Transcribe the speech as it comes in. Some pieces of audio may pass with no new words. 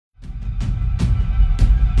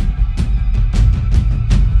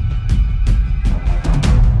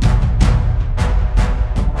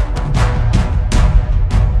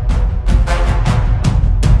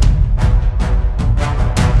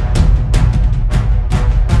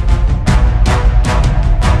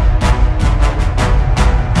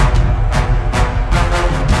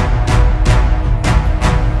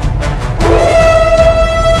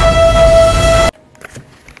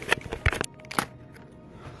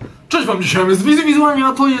Witam dzisiaj z Wizzy Wizualnie,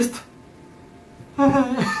 a to jest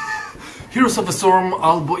Heroes of the Storm,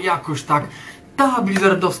 albo jakoś tak ta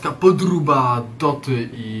blizzardowska podróba Doty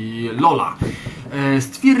i Lola.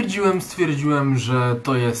 Stwierdziłem, że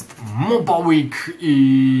to jest MOBA Week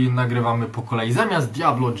i nagrywamy po kolei. Zamiast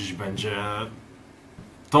Diablo dziś będzie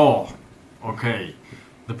to. Okej.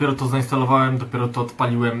 Dopiero to zainstalowałem, dopiero to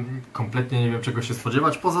odpaliłem, kompletnie nie wiem czego się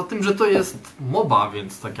spodziewać, poza tym, że to jest MOBA,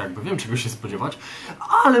 więc tak jakby wiem czego się spodziewać,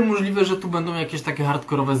 ale możliwe, że tu będą jakieś takie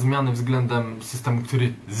hardkorowe zmiany względem systemu,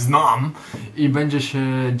 który znam i będzie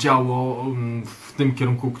się działo w tym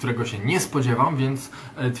kierunku, którego się nie spodziewam, więc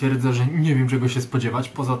twierdzę, że nie wiem czego się spodziewać,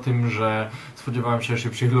 poza tym, że spodziewałem się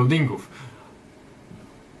szybszych loadingów.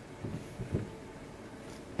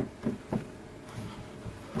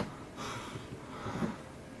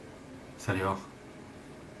 Serio?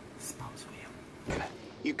 Spauzuję.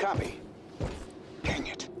 You copy? Dang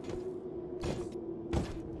it.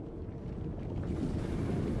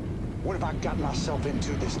 What have I gotten myself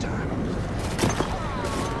into this time?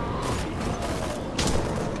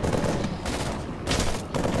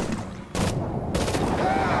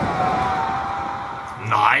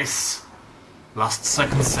 Nice! Last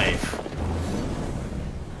second save.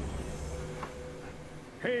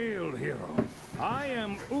 Hail, hero. I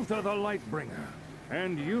am Uther the Lightbringer,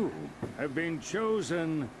 and you have been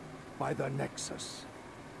chosen by the Nexus.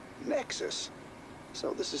 Nexus?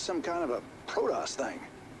 So this is some kind of a Protoss thing.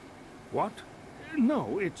 What?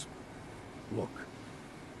 No, it's... Look.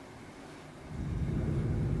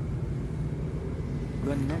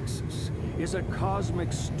 The Nexus is a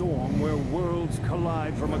cosmic storm where worlds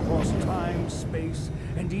collide from across time, space,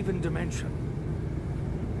 and even dimension.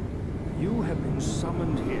 You have been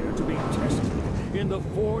summoned here to be tested in the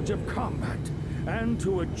forge of combat and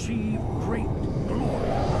to achieve great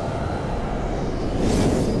glory.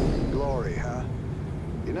 Glory, huh?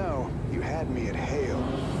 You know, you had me at hail.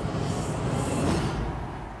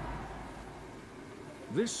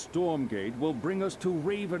 This storm gate will bring us to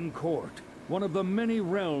Raven Court, one of the many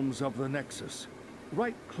realms of the Nexus.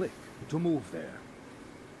 Right-click to move there.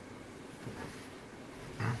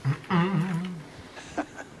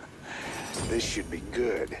 This should be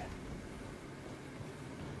good.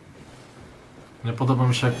 Nie podoba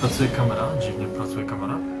mi się jak pracuje kamera, dziwnie pracuje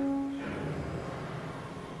kamera.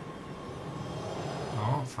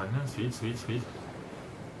 No, fajnie, sweet.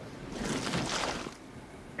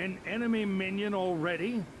 An enemy minion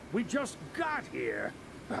already? We just got here.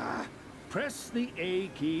 Press the A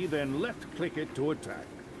key, then left-click it to attack.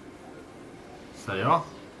 Serio?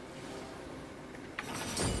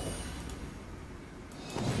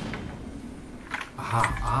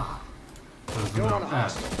 Aha, to jest numer E.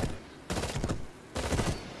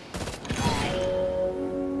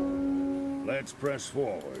 Let's press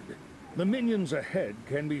forward. The minions ahead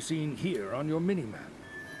can be seen here on your minimap.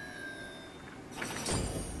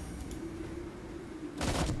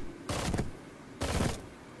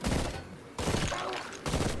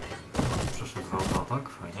 Przeszedł za atak,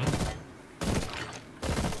 fajnie.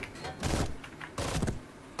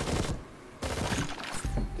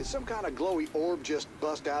 Did some kind of glowy orb just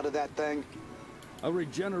bust out of that thing? A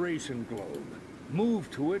regeneration globe. Move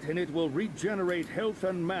to it and it will regenerate health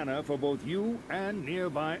and mana for both you and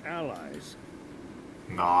nearby allies.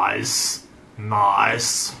 Nice.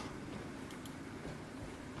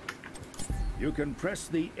 You can press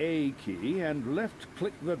the A key and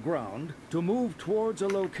left-click the ground to move towards a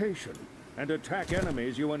location and attack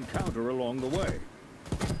enemies you encounter along the way.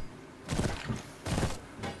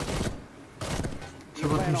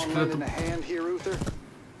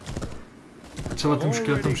 Trzeba tym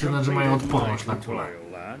szkieletom przyznać, że mają odporność na kulę.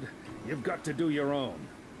 You've got to do your own.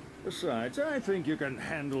 Besides, I think you can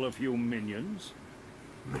handle a few minions.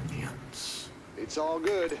 Minions. It's all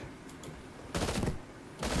good.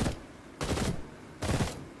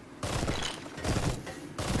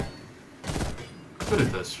 Który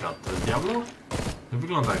to jest świat? To jest Diablo? Nie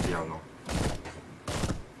wygląda jak Diablo.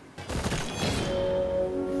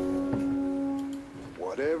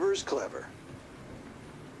 Whatever's clever.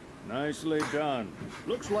 Nicely done.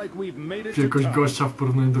 Looks like we've made it to Wielkość top. gościa w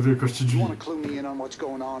porównaniu do wielkości You drzwi. want to clue me in on what's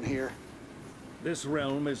going on here? This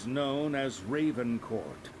realm is known as Raven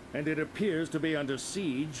Court, and it appears to be under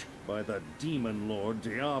siege by the demon lord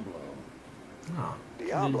Diablo.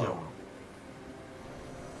 Diablo.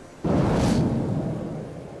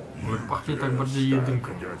 Ale pachnie tak bardziej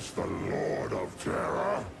jedynką.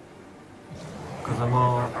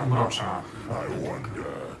 Kazamo mroczna.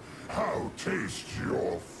 How taste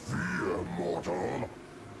your fear, mortal?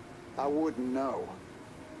 I wouldn't know.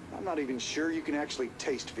 I'm not even sure you can actually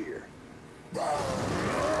taste fear.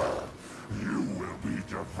 You will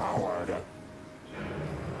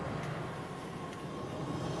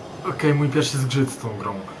Okej, mój pierwszy zgrzyt z tą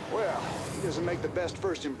grą. Well, he doesn't make the best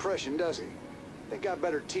first impression, does he? Think I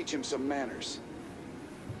better teach him some manners.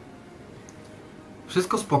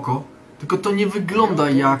 Wszystko spoko, tylko to nie wygląda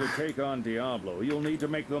jak...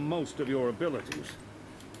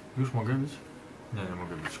 Już mogę być? Nie, nie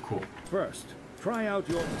mogę być. Cool. First, try out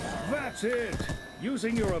your... That's it!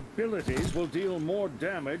 Using your abilities will deal more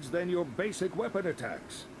damage than your basic weapon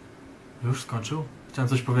attacks. Już skończył? Chciałem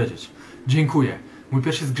coś powiedzieć. Dziękuję. Mój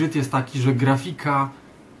pierwszy zgrzyt jest taki, że grafika...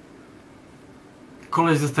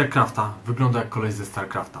 Koleś ze StarCrafta wygląda jak koleś ze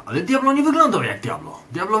StarCrafta, ale Diablo nie wyglądał jak Diablo.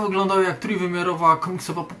 Diablo wyglądał jak trójwymiarowa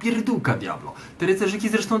komiksowa popierdółka Diablo. Te rycerzyki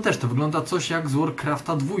zresztą też, to wygląda coś jak z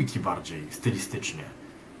Warcrafta 2 bardziej stylistycznie.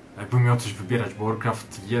 Jakbym miał coś wybierać, bo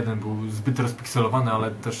Warcraft 1 był zbyt rozpikselowany,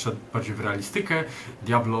 ale też szedł bardziej w realistykę.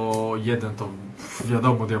 Diablo 1 to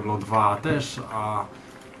wiadomo, Diablo 2 też, a...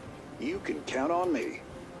 You can count on me.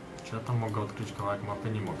 Czy ja tam mogę odkryć kawałek mapy?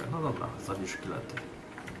 Nie mogę. No dobra, zabij szkielety.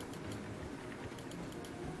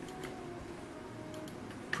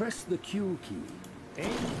 Press the Q key.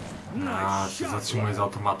 A, się zatrzymuję z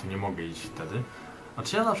automatu, nie mogę iść wtedy. A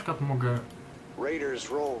czy ja na przykład mogę... Raiders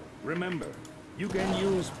roll. Remember, you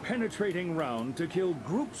can use penetrating round to kill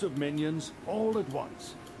groups of minions all at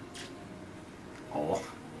once. O,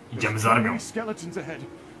 idziemy z armią. Skeletons ahead.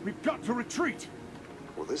 We've got to retreat.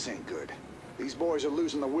 Well, this ain't good. These boys are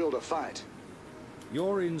losing the will to fight.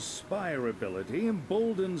 Your Inspire ability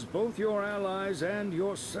emboldens both your allies and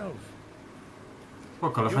yourself.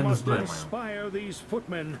 Spoko, ale You fajne must zbroje mają. inspire these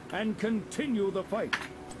footmen and continue the fight.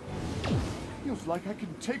 Feels like I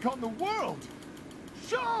can take on the world.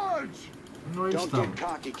 Charge! No idź Don't tam. get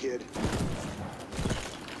cocky, kid.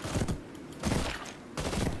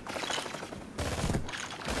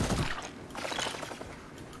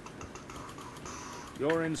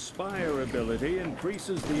 Your Inspire ability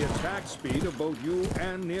increases the attack speed of both you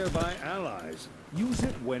and nearby allies. Use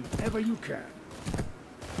it whenever you can.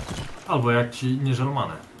 Albo jak ci nie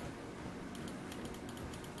żelmane.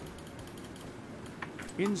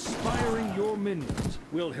 Inspiring your minions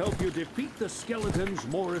will help you defeat the skeletons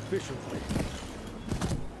more efficiently.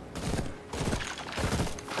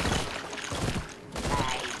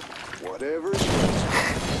 Whatever.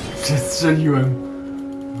 Przestrzeliłem.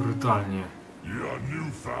 Brutalnie. Your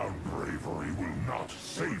newfound bravery will not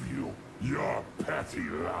save you. Your petty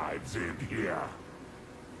lives end here.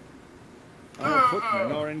 Our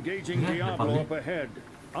footmen are engaging Nie, Diablo nie up ahead.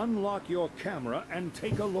 Unlock your camera and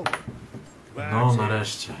take a look. No, That's it.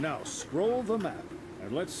 nareszcie. Now scroll the map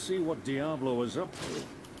and let's see what Diablo is up to.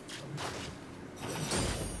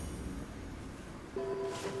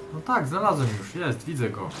 No tak, znalazłem już. Jest, widzę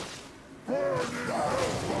go.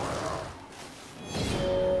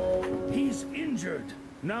 He's injured.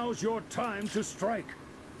 Now's your time to strike.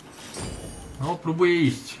 No, próbuję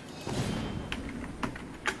iść.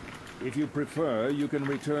 If you prefer, you can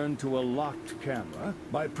return to a locked camera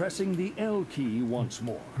by pressing the L key once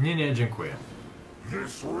more. Nie, nie, dziękuję.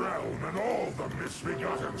 This realm and all the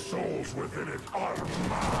misbegotten souls within it are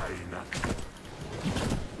mine.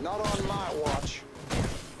 Not on my watch.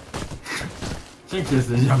 Dzięki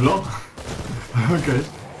jesteś, Diablo. Okej.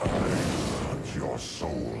 Hunt your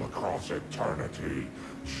soul across eternity,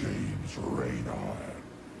 James Raynor.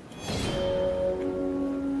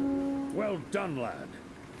 Well done, lad.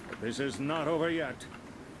 But this is not over yet.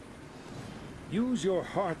 Use your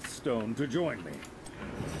Hearthstone to join me.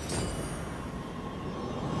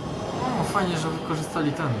 O, fajnie, że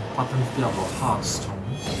wykorzystali ten patent Diablo. Hearthstone.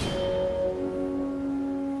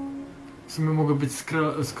 W sumie mogły być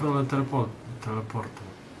scrolle teleportu.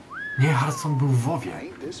 Nie, Hearthstone był w WoWie.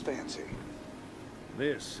 Ain't this fancy?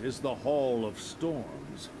 This is the Hall of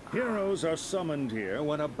Storms. Heroes are summoned here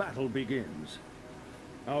when a battle begins.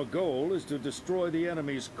 Our goal is to destroy the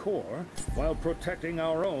enemy's core while protecting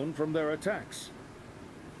our own from their attacks.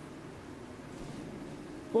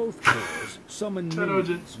 Both cores summon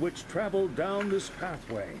minions which travel down this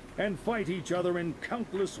pathway and fight each other in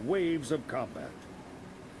countless waves of combat.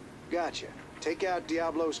 Gotcha. Take out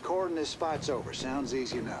Diablo's core and this fight's over. Sounds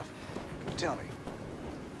easy enough. Tell me,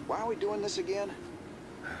 why are we doing this again?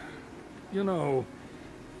 You know,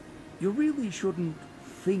 you really shouldn't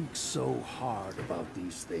think so hard about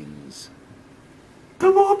these things.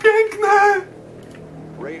 To było piękne!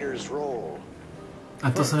 Raiders roll.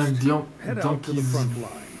 A to są jak domki z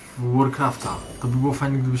Warcrafta. To by było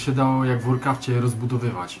fajne, gdyby się dało jak w Warcrafcie je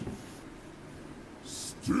rozbudowywać.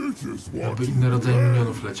 Jakby inne rodzaje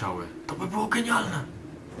minionów leciały. To by było genialne.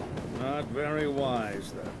 Not very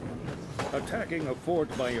wise, then. Attacking a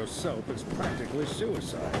fort by yourself is practically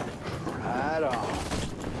suicide. Right on.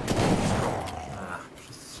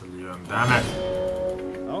 Przestrzeliłem, damn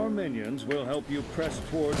it. Our minions will help you press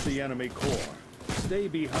towards the enemy core. Stay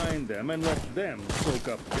behind them and let them soak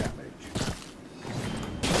up damage.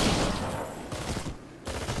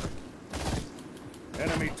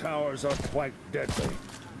 Enemy towers are quite deadly,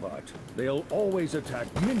 but they'll always attack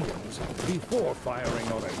minions before firing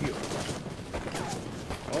on a hero.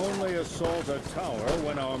 Only assault a tower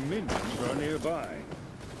when our minions are nearby.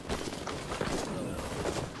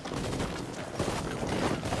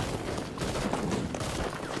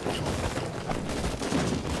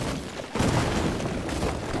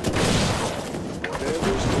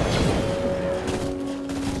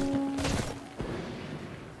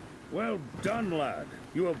 Well done, lad.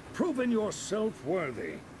 You have proven yourself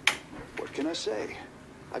worthy. What can I say?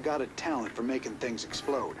 I got a talent for making things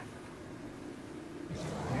explode.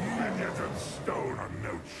 Minions and stone are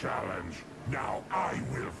no challenge. Now I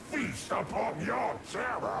will feast upon your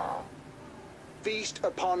terror. Feast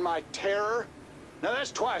upon my terror? Now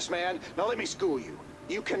that's twice, man. Now let me school you.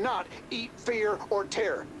 You cannot eat fear or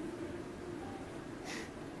terror.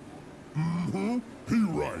 Mm-hmm.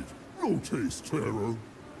 He right. No taste terror.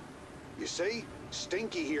 You see?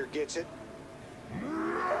 Stinky here gets it.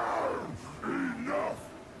 Enough.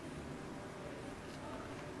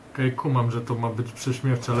 Okej, kumam, że to ma być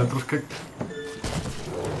prześmiewcze, ale troszkę...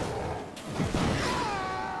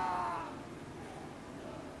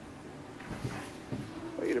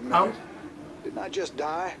 Wait a minute. Didn't I just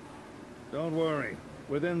die? Don't worry.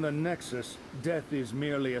 Within the Nexus, death is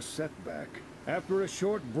merely a setback. After a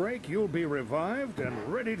short break, you'll be revived and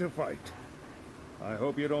ready to fight. I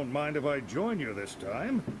hope you don't mind if I join you this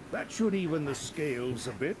time. That should even the scales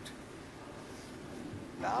a bit.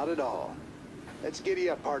 Not at all. Let's giddy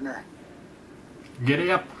up, partner.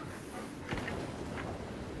 Giddy up.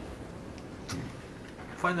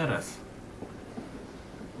 Fajny res.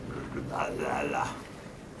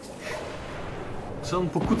 Czy on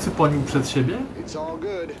po kucy ponił przed siebie? It's all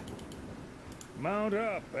good. Mount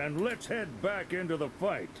up and let's head back into the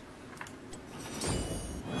fight.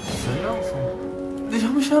 Serio? Ja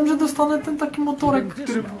myślałem, że dostanę ten taki motorek,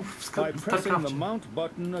 który był w By pressing the StarCrafcie. mount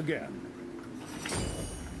button again.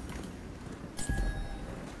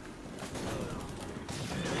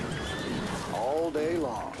 All day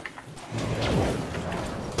long.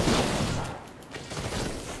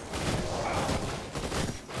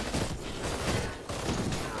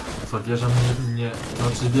 Co, wieża nie...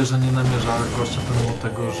 Znaczy wieża nie namierza gościa pomimo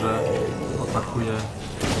tego, że atakuje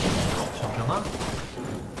czempiona?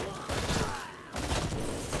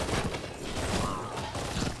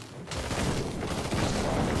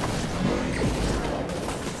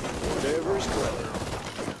 Whatever's clever.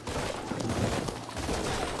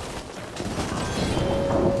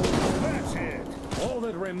 That's it. All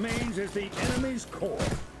that remains is the enemy's core.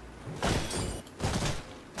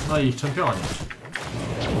 No i ich czempionie.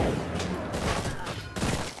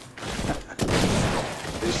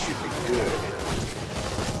 This should be good.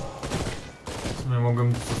 W sumie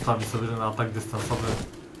mogłem zostawić sobie na atak dystansowy.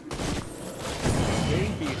 Stay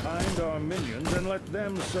behind our minions and let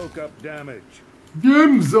them soak up damage.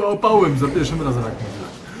 Wiem, załapałem za pierwszym razem jak mówię.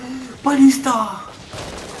 Balista!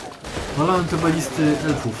 Wolałem te balisty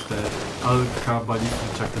elfów, te alka balisty,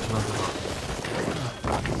 czy jak to się nazywa.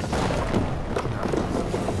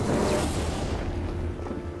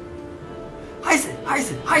 Hajsy,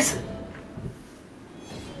 hajsy, hajsy!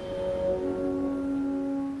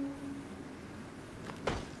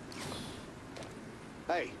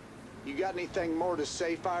 Hey, you got anything more to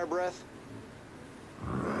say, Fire Breath?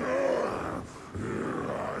 I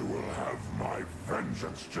will have my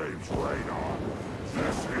vengeance, James Raynor.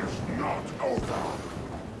 This is not over.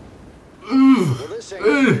 Well, this ain't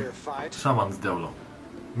a fair fight. Szaman z Diablo.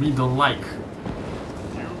 Me don't like.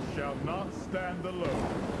 You shall not stand alone.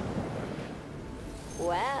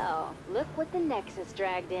 Well, look what the Nexus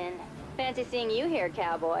dragged in. Fancy seeing you here,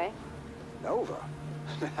 cowboy. Nova.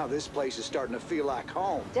 Now this place is starting to feel like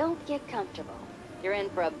home. Don't get comfortable. You're in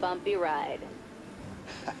for a bumpy ride.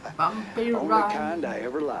 Bumpy Only ride. kind I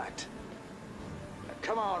ever liked. Now,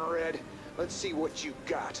 come on, Red. Let's see what you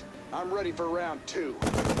got. I'm ready for round 2.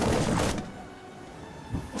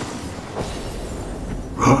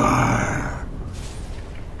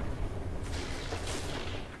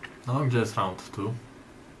 No, gdzie jest round 2?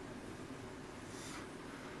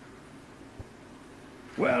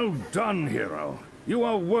 Well done, hero. You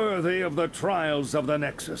are worthy of the trials of the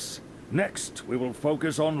Nexus. Next, we will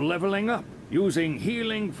focus on leveling up, using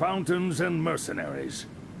healing fountains and mercenaries.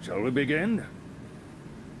 Shall we begin?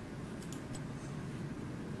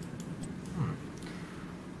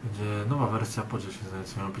 Nowa wersja, podziel się z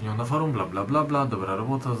swoją opinią na forum, bla bla bla bla, dobra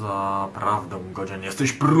robota, za prawdę godzien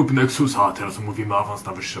jesteś prób Nexusa, a teraz mówimy awans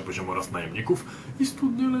na wyższy poziom oraz najemników i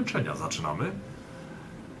studnie leczenia. Zaczynamy?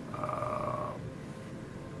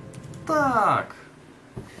 Tak.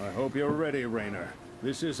 I hope you're ready, Raynor.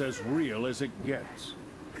 This is as real as it gets.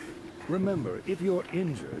 Remember, if you're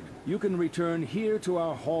injured, you can return here to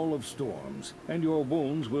our Hall of Storms, and your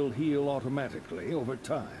wounds will heal automatically over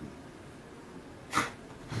time.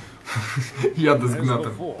 Jadę z As gnatem.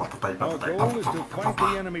 before, Patataj, our patataj, goal is to pa, pa, fight pa,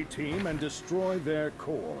 the pa. enemy team and destroy their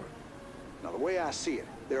core. Now, the way I see it,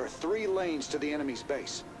 there are 3 lanes to the enemy's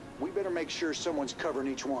base. We better make sure someone's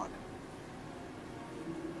covering each one.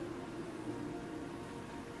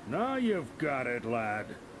 Now you've got it, lad.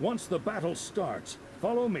 Once the battle starts,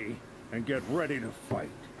 follow me and get ready to fight.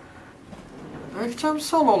 Ja chciałem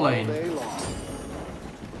solo All lane. day long.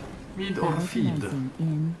 Mid or feed.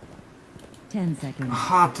 In 10 seconds.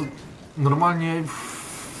 Aha, to normalnie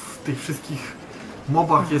w tych wszystkich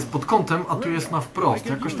mobach jest pod kątem, a tu jest na wprost.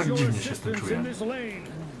 Jakoś tak dziwnie się z tym czuję.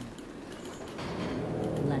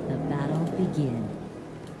 Let the battle begin.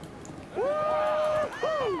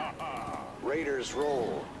 Raiders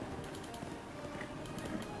roll.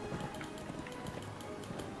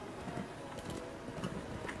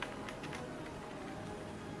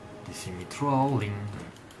 They see me trolling,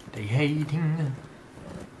 they hating.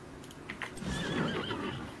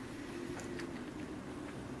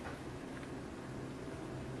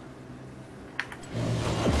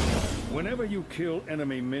 Whenever you kill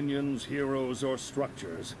enemy minions, heroes, or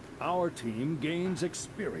structures, our team gains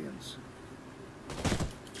experience.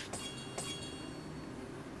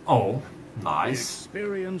 Oh, The nice.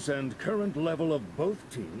 experience and current level of both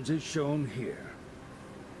teams is shown here.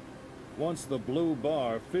 Once the blue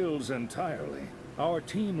bar fills entirely, our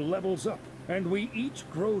team levels up, and we each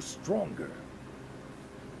grow stronger.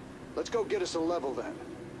 Let's go get us a level then.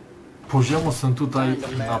 Poziomo są tutaj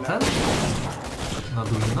na ten? Na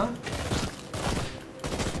duzinę?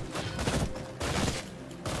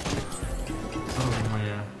 Co robi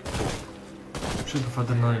moje... Przypływ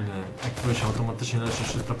adrenaliny. Aktywuje się automatycznie, leczy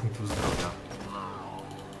 300 punktów zdrowia.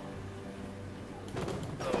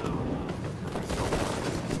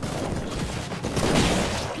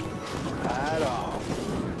 Right on.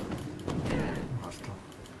 Masz to.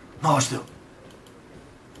 No chodź tu!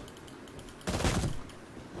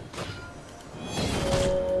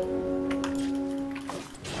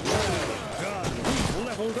 Done. We've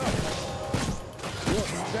leveled up. Your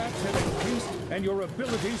stats have increased, and your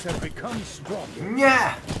abilities have become stronger. Nie!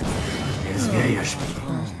 Nie zwiejesz mi.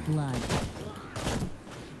 First blood.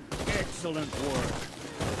 Excellent work.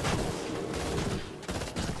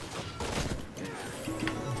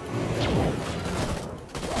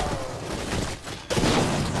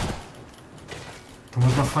 To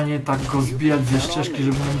można fajnie tak go zbijać ze ścieżki,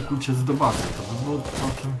 żeby mógł uciec do bazy. To by było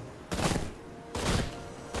całkiem...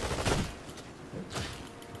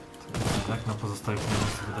 Tak, na pozostałych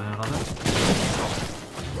miejscach wydają radę?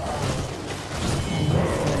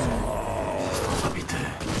 Został zabity.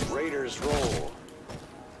 Raiders roll.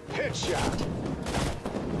 Headshot.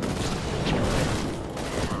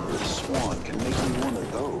 This swan can make me one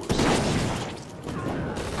of those.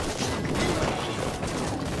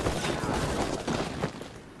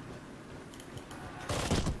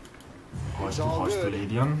 Chodź tu,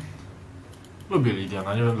 Lidian. Lubię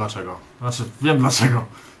Lidiana, nie wiem dlaczego. Znaczy, wiem dlaczego.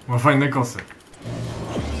 Ma fajne kosy.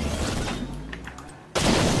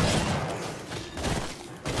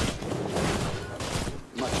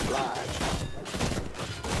 Much obliged.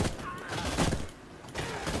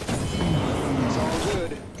 It's all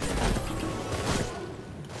good.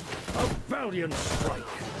 A valiant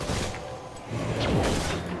strike.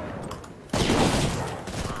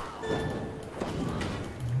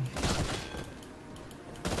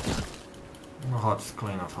 No chodź, z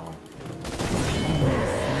kolejna falą.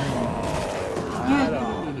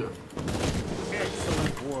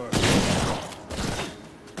 Excellent work.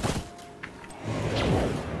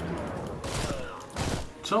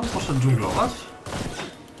 Czy on poszedł dżunglować?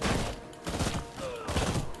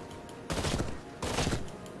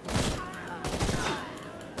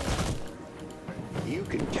 You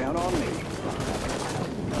can count on me.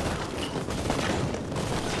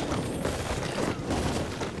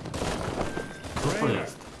 Co to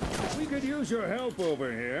jest? We could use your help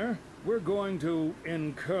over here. We're going to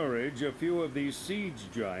encourage a few of these siege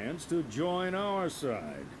giants to join our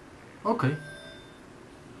side. Okej.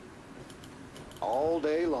 All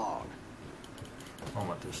day long. O,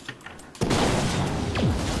 ma to jeszcze.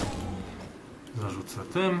 Zarzucę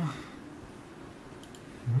tym.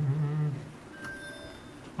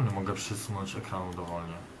 Nie mogę przesunąć ekranu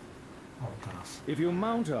dowolnie. O, teraz. If you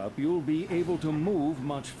mount up, you'll be able to move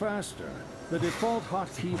much faster. The default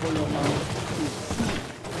hotkey for your mount is C.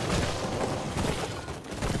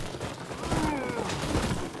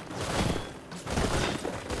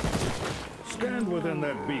 Stand within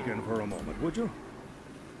that beacon for a moment, would you?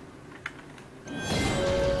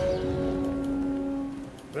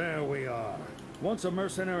 There we are. Once a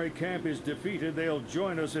mercenary camp is defeated, they'll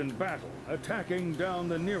join us in battle, attacking down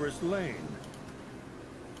the nearest lane.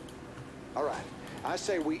 All right. I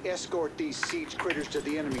say we escort these siege critters to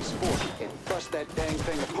the enemy's fort and bust that dang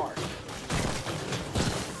thing apart.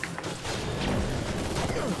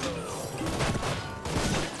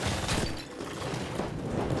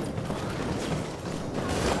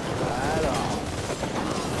 Right on.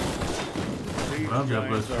 Dobra,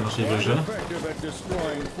 Diablo jest w naszej wieży. Effective at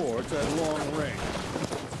destroying forts at long range.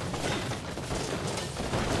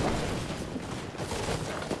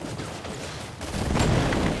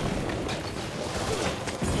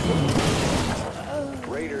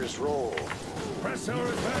 Raiders roll. Press our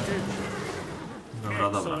advantage. Dobra,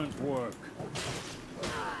 dobra. Excellent work.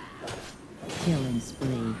 Killing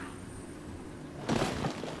spree.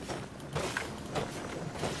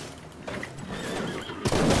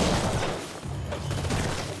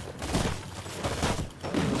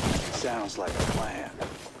 Sounds like a plan.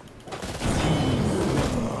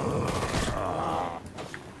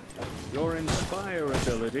 Your Inspire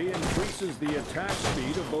ability increases the attack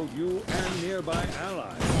speed of both you and nearby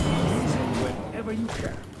allies. Use it whenever you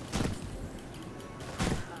can.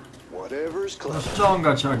 Whatever's No close.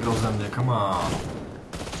 ściągać agro ze mnie, come on.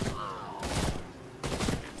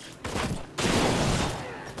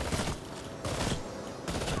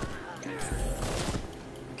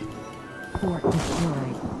 Fort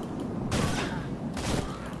destroyed.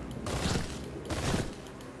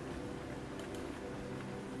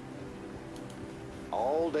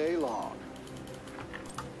 All day long.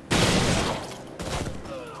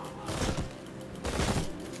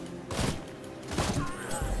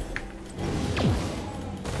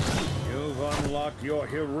 You've unlocked your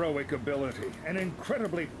heroic ability, an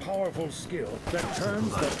incredibly powerful skill that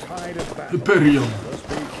turns the tide of battle. Hyperion. Just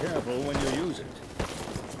be careful when you use it.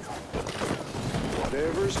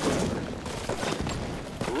 Whatever's clever.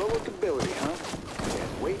 Heroic ability, huh?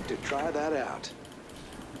 Can't wait to try that out.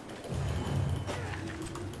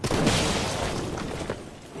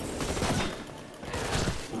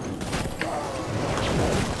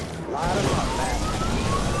 Light 'em up, man.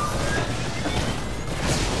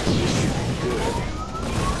 Good.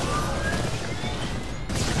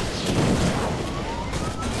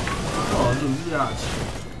 O, zwiać.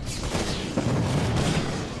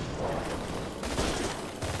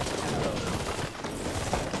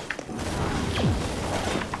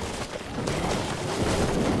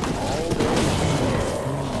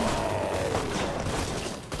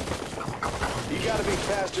 You gotta be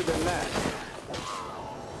faster than that.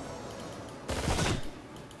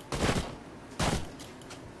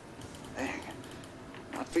 Dang.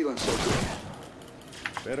 Not feeling so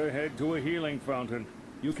good. Better head to a healing fountain.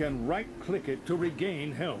 You can right-click it to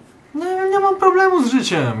regain health. Nie mam problemu z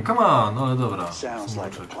życiem, come on, no ale dobra. Sounds like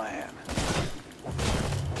a Smoczek. plan.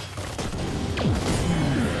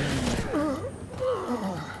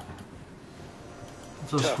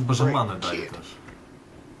 Coś chyba, że manę daje też.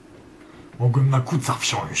 Mogłem na kuca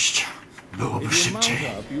wsiąść. Byłoby If you mount szybciej.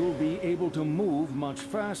 up, you'll be able to move much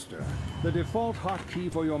faster. The default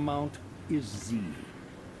hotkey for your mount is Z.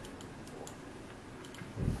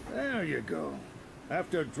 There you go.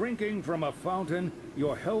 After drinking from a fountain,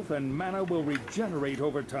 your health and mana will regenerate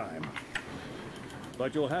over time.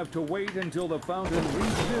 But you'll have to wait until the fountain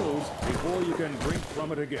refills before you can drink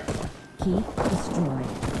from it again. Keep destroyed.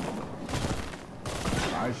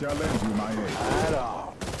 I shall lend you my aid. Right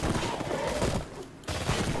on.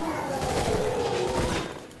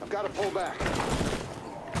 I've got to pull back.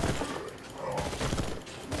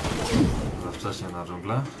 Za wcześnie na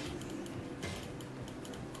dżunglę.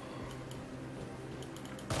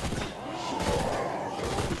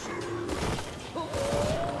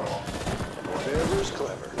 Whatever's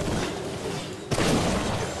clever.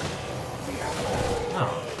 No,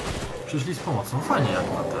 przyszli z pomocą, fajnie jak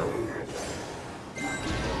na ten.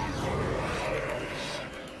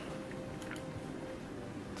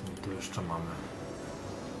 Tu jeszcze mamy.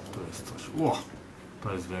 Tu jest coś. Ło!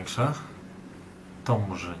 To jest większe. To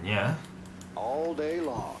może nie. All day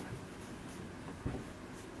long.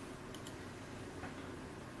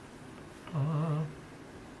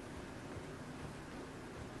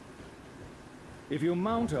 If you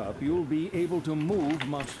mount up, you'll be able to move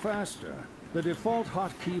much faster. The default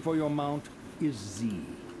hotkey for your mount is Z.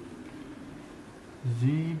 Right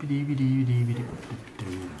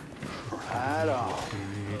on.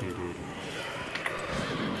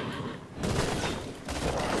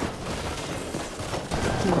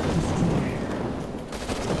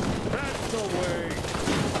 That's the way.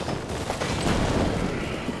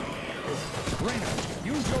 Reyna,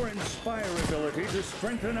 use your Inspire ability to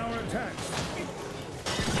strengthen our attacks.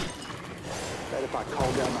 Bet if I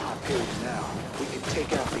call down the Hyperion now, we can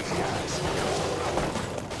take out these guys.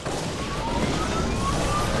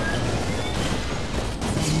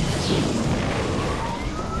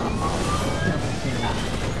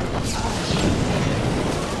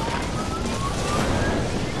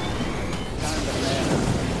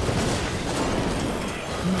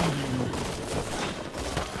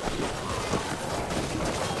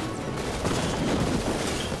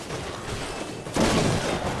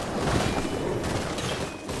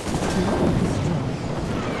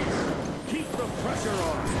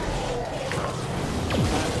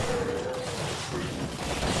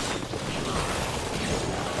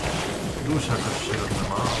 Dusza jakaś średnia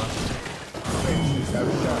ma, ale...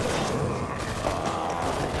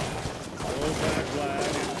 Hold back, lad.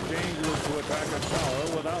 It's dangerous to attack a tower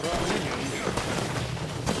without our minions.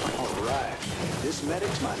 All right. This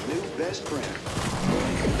medic's my new best friend.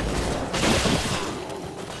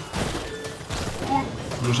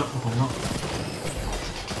 Duża opona.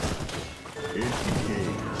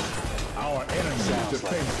 Our enemy's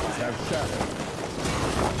defenses have shattered.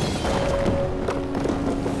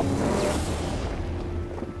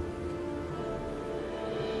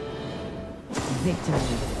 Victory.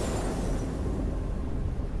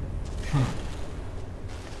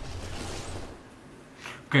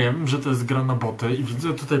 Okej, ja wiem, że to jest gra na boty i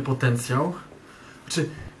widzę tutaj potencjał. Czy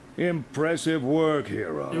Impressive work,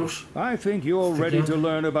 hero. Już. I think you're ready to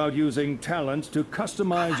learn about using talent to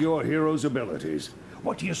customize your hero's abilities.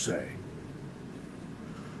 What do you say?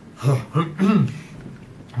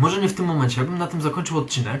 może nie w tym momencie, ja bym na tym zakończył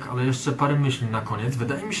odcinek, ale jeszcze parę myśli na koniec.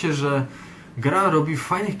 Wydaje mi się, że gra robi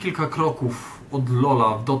fajnych kilka kroków od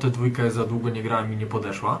LoL'a. W Dotę 2 za długo nie grałem i nie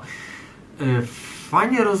podeszła.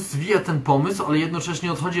 Fajnie rozwija ten pomysł, ale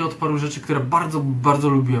jednocześnie odchodzi od paru rzeczy, które bardzo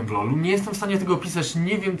lubiłem w LoL'u. Nie jestem w stanie tego opisać,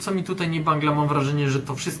 nie wiem co mi tutaj nie bangla, mam wrażenie, że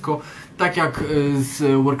to wszystko tak jak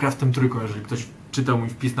z Warcraftem 3, jeżeli ktoś czytał mój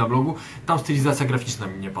wpis na blogu, tam stylizacja graficzna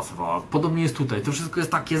mi nie pasowała. Podobnie jest tutaj, to wszystko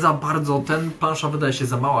jest takie za bardzo, plansza wydaje się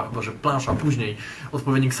za mała, chyba że plansza później,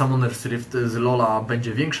 odpowiednik Summoner's Rift z LoL'a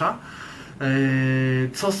będzie większa,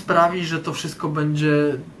 co sprawi, że to wszystko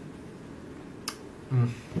będzie...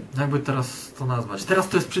 jakby teraz to nazwać? Teraz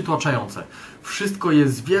to jest przytłaczające. Wszystko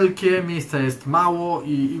jest wielkie, miejsca jest mało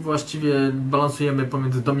i właściwie balansujemy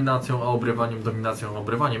pomiędzy dominacją a obrywaniem, dominacją a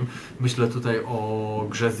obrywaniem. Myślę tutaj o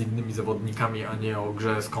grze z innymi zawodnikami, a nie o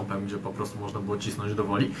grze z kompem, gdzie po prostu można było cisnąć do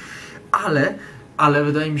woli. Ale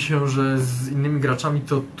wydaje mi się, że z innymi graczami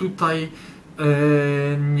to tutaj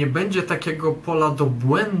nie będzie takiego pola do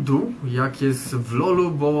błędu, jak jest w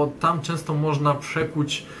LoL'u, bo tam często można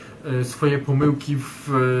przekuć swoje pomyłki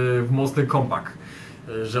w mocny comeback.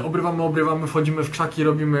 Że obrywamy, wchodzimy w krzaki,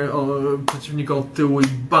 robimy przeciwnika od tyłu i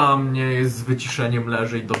bam, nie jest z wyciszeniem,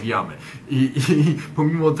 leży i dobijamy. I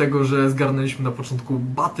pomimo tego, że zgarnęliśmy na początku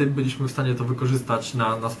baty, byliśmy w stanie to wykorzystać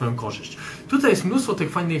na swoją korzyść. Tutaj jest mnóstwo tych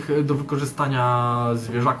fajnych do wykorzystania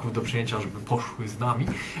zwierzaków do przyjęcia, żeby poszły z nami,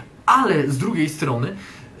 ale z drugiej strony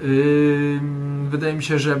wydaje mi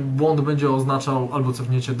się, że błąd będzie oznaczał albo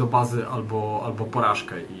cofnięcie do bazy, albo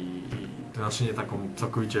porażkę. To znaczy nie taką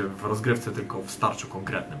całkowicie w rozgrywce, tylko w starciu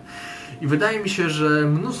konkretnym. I wydaje mi się, że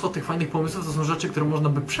mnóstwo tych fajnych pomysłów to są rzeczy, które można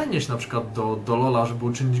by przenieść na przykład do LoL'a, żeby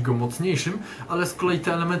uczynić go mocniejszym, ale z kolei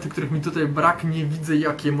te elementy, których mi tutaj brak, nie widzę,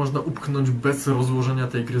 jak je można upchnąć bez rozłożenia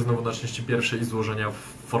tej gry znowu na części pierwszej i złożenia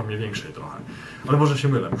w formie większej trochę. Ale może się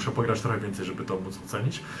mylę, muszę pograć trochę więcej, żeby to móc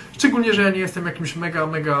ocenić. Szczególnie, że ja nie jestem jakimś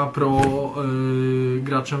mega pro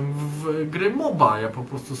graczem w gry MOBA. Ja po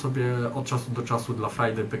prostu sobie od czasu do czasu dla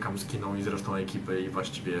Friday pykam z kiną i z resztą ekipy i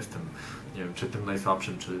właściwie jestem, nie wiem, czy tym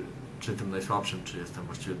najsłabszym, czy jestem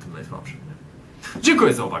właściwie tym najsłabszym, nie?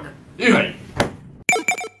 Dziękuję za uwagę i hej!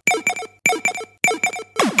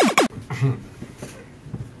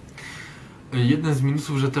 Jeden z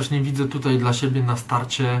minusów, że też nie widzę tutaj dla siebie na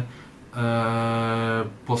starcie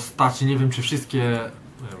postaci, nie wiem czy wszystkie,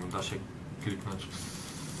 nie wiem, da się kliknąć w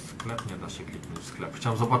sklep, nie da się kliknąć w sklep.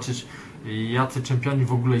 Chciałem zobaczyć, jacy czempioni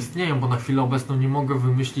w ogóle istnieją, bo na chwilę obecną nie mogę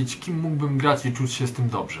wymyślić, kim mógłbym grać i czuć się z tym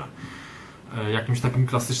dobrze. Jakimś takim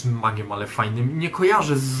klasycznym magiem, ale fajnym. Nie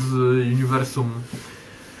kojarzę z uniwersum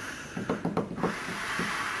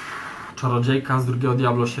czarodziejka z drugiego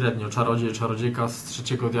Diablo średnio, czarodziejka z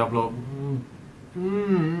trzeciego Diablo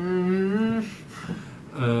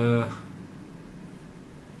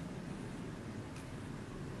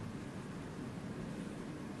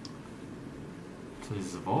Coś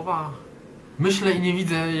z WoWa? Myślę i nie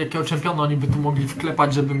widzę, jakiego czempiona oni by tu mogli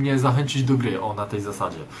wklepać, żeby mnie zachęcić do gry. O, na tej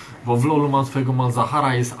zasadzie. Bo w LoLu mam swojego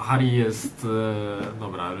Malzahara, jest Ahri, jest...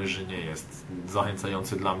 dobra, Ryży nie jest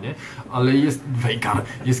zachęcający dla mnie, ale jest Veigar.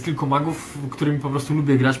 Jest kilku magów, którymi po prostu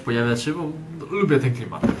lubię grać, pojawiać się, bo lubię ten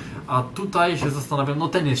klimat. A tutaj się zastanawiam, no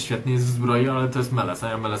ten jest świetny, jest w zbroi, ale to jest Meles, a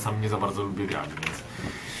ja Melesami nie za bardzo lubię grać, więc...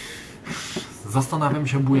 Zastanawiam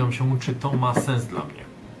się, bujam się, czy to ma sens dla mnie.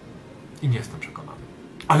 I nie jestem przekonany.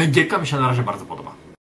 Ale gierka mi się na razie bardzo podoba.